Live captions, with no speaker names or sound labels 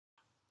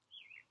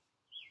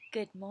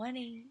Good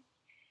morning.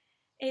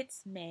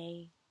 It's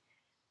May,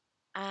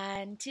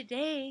 and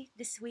today,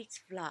 this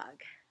week's vlog.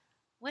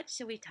 What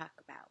should we talk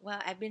about?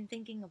 Well, I've been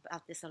thinking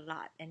about this a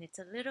lot, and it's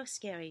a little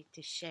scary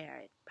to share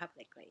it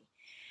publicly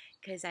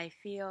because I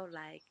feel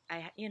like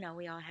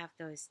we all have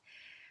those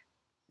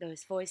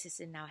voices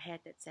in our head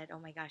that said, "Oh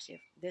my gosh,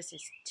 if this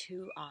is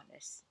too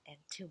honest and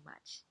too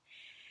much,"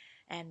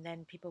 and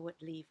then people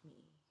would leave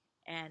me,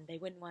 and they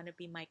wouldn't want to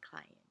be my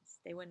clients.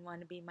 They wouldn't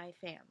want to be my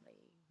family.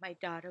 My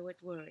daughter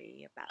would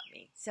worry about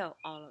me. So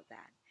all of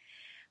that.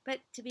 But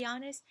to be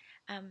honest,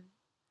 um,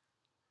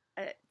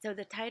 so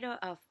the title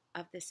of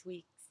this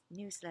week's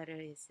newsletter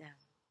is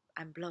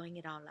I'm blowing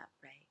it all up,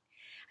 right?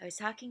 I was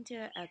talking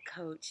to a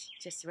coach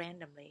just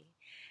randomly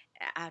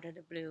out of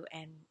the blue,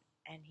 and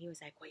he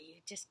was like, "Well,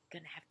 you're just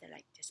gonna have to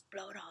like just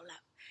blow it all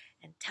up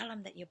and tell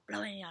them that you're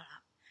blowing it all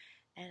up."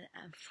 And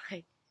I'm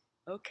like,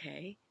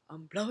 "Okay,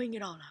 I'm blowing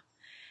it all up.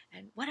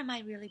 And what am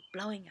I really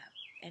blowing up?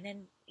 And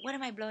then what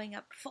am I blowing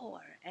up for?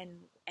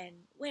 And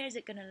where is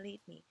it gonna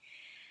lead me?"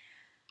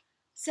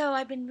 So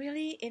I've been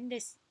really in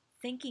this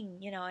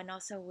thinking, and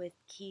also with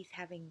Keith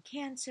having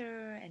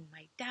cancer, and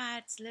my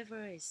dad's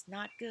liver is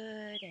not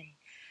good,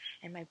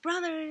 and my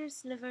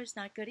brother's liver is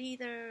not good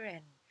either,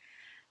 and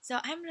so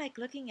I'm like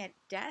looking at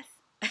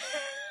death,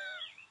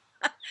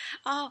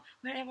 oh,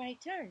 wherever I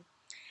turn.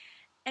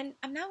 And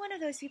I'm not one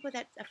of those people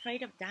that's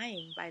afraid of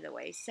dying, by the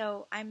way.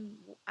 So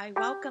I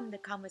welcome the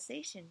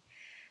conversation.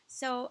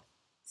 So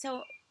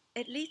so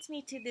it leads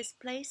me to this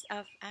place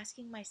of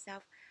asking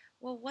myself,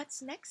 well,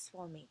 what's next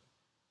for me?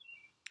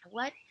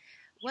 What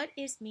what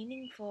is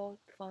meaningful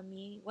for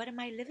me? What am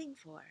I living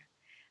for?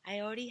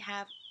 I already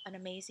have an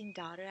amazing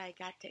daughter. I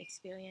got to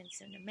experience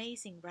an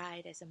amazing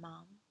ride as a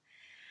mom.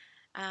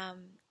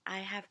 I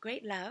have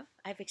great love.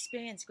 I've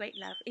experienced great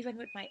love. Even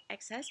with my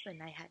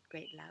ex-husband, I had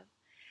great love.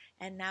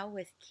 And now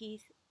with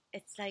Keith,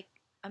 it's like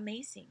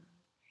amazing.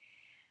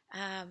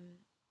 Um,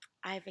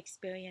 I've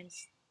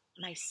experienced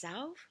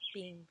myself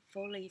being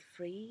fully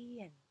free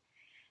and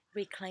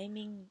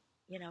reclaiming,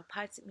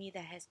 parts of me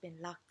that has been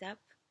locked up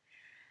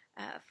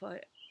for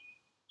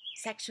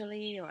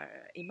sexually or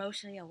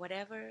emotionally or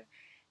whatever.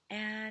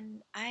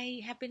 And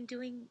I have been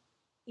doing,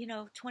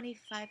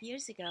 25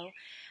 years ago,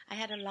 I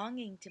had a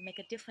longing to make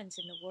a difference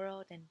in the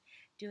world and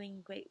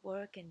doing great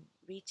work and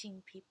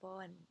reaching people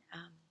and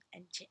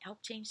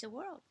help change the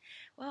world.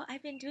 Well,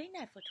 I've been doing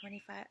that for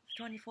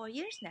 24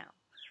 years now.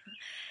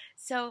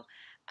 So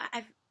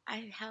I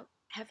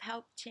have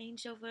helped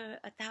change over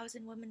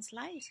 1,000 women's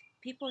lives.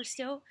 People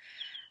still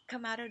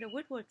come out of the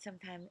woodwork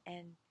sometime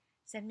and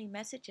send me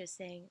messages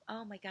saying,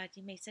 "Oh my God,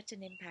 you made such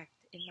an impact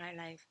in my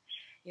life,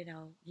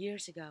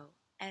 years ago."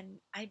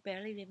 And I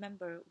barely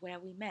remember where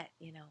we met.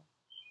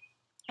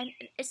 And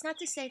it's not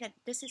to say that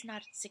this is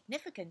not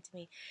significant to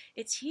me.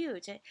 It's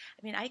huge. I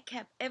mean, I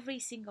kept every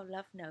single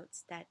love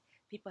notes that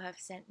people have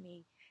sent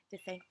me to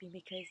thank me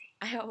because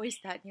I always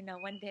thought,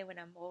 one day when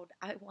I'm old,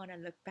 I want to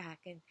look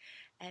back and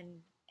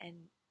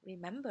and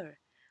remember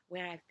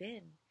where I've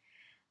been.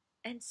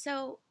 And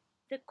so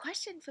the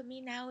question for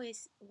me now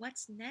is,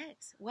 what's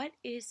next? What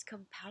is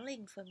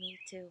compelling for me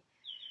to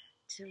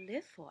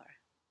live for?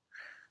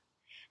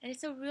 And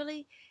it's a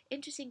really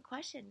interesting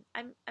question.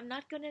 I'm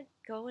not gonna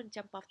go and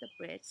jump off the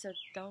bridge, so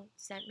don't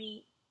send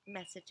me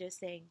messages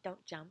saying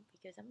don't jump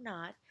because I'm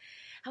not.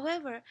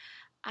 However,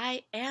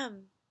 I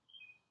am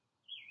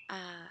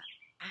uh,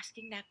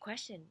 asking that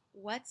question: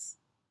 what's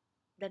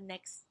the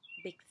next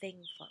big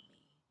thing for me?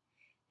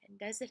 And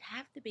does it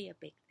have to be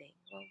a big thing?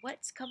 Well,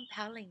 what's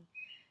compelling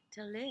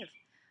to live?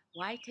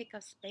 Why take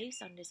up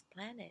space on this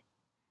planet?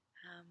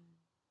 Um,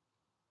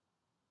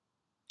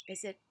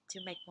 is it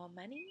to make more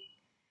money?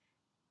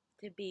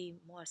 To be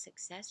more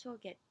successful,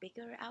 get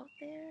bigger out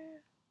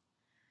there?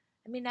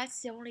 I mean, that's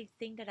the only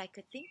thing that I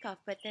could think of,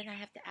 but then I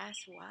have to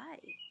ask why.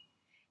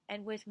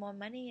 And with more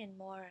money and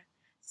more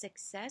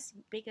success,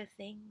 bigger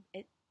thing,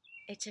 it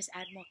just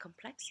adds more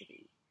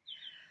complexity.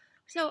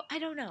 So I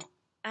don't know.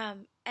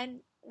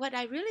 And what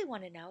I really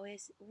want to know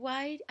is,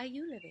 why are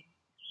you living?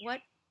 What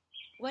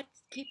what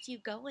keeps you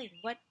going?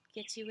 What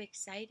gets you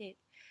excited?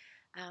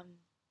 Um,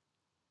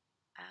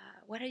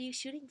 what are you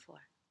shooting for?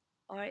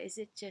 Or is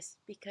it just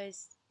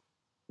because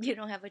you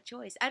don't have a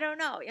choice? I don't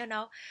know.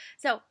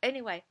 So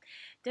anyway,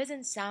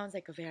 doesn't sound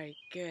like a very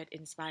good,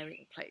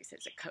 inspiring place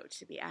as a coach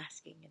to be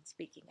asking and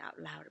speaking out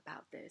loud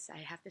about this. I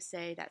have to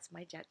say that's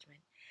my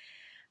judgment.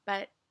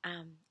 But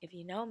if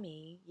you know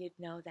me, you'd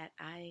know that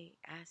I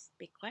ask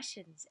big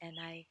questions and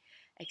I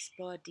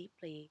explore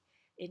deeply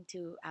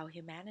into our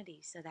humanity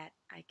so that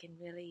I can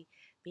really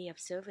be of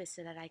service,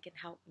 so that I can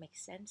help make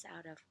sense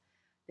out of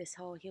this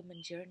whole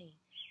human journey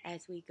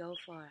as we go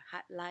for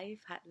hot life,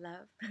 hot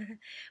love.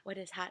 What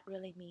does hot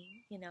really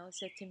mean?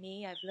 So to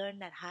me, I've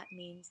learned that hot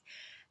means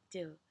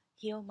to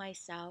heal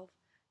myself,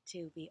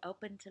 to be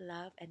open to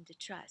love and to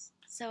trust.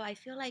 So I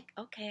feel like,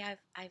 okay,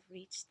 I've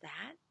reached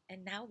that,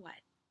 and now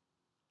what?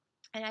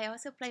 And I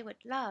also play with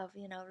love.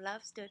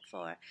 Love stood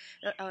for,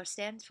 or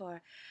stands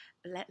for,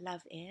 let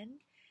love in,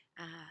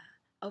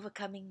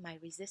 overcoming my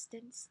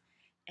resistance,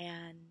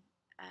 and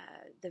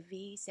the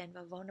V's and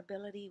the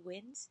vulnerability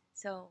wins.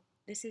 So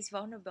this is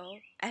vulnerable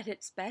at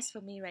its best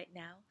for me right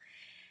now.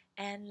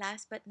 And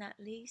last but not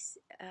least,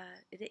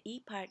 the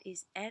E part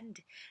is end,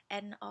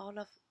 and all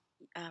of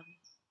um,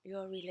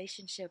 your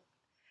relationship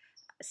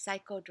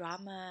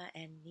psychodrama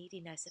and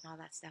neediness and all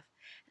that stuff.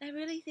 And I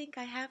really think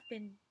I have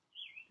been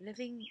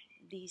living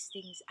these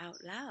things out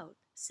loud.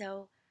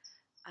 So,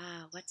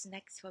 what's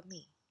next for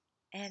me?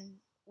 And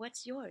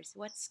what's yours?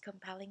 What's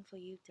compelling for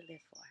you to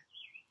live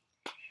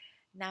for?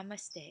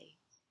 Namaste.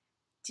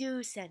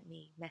 Do send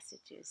me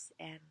messages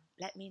and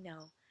let me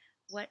know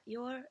what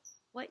your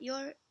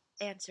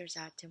answers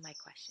are to my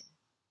question.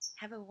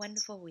 Have a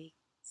wonderful week.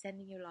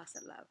 Sending you lots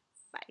of love.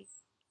 Bye.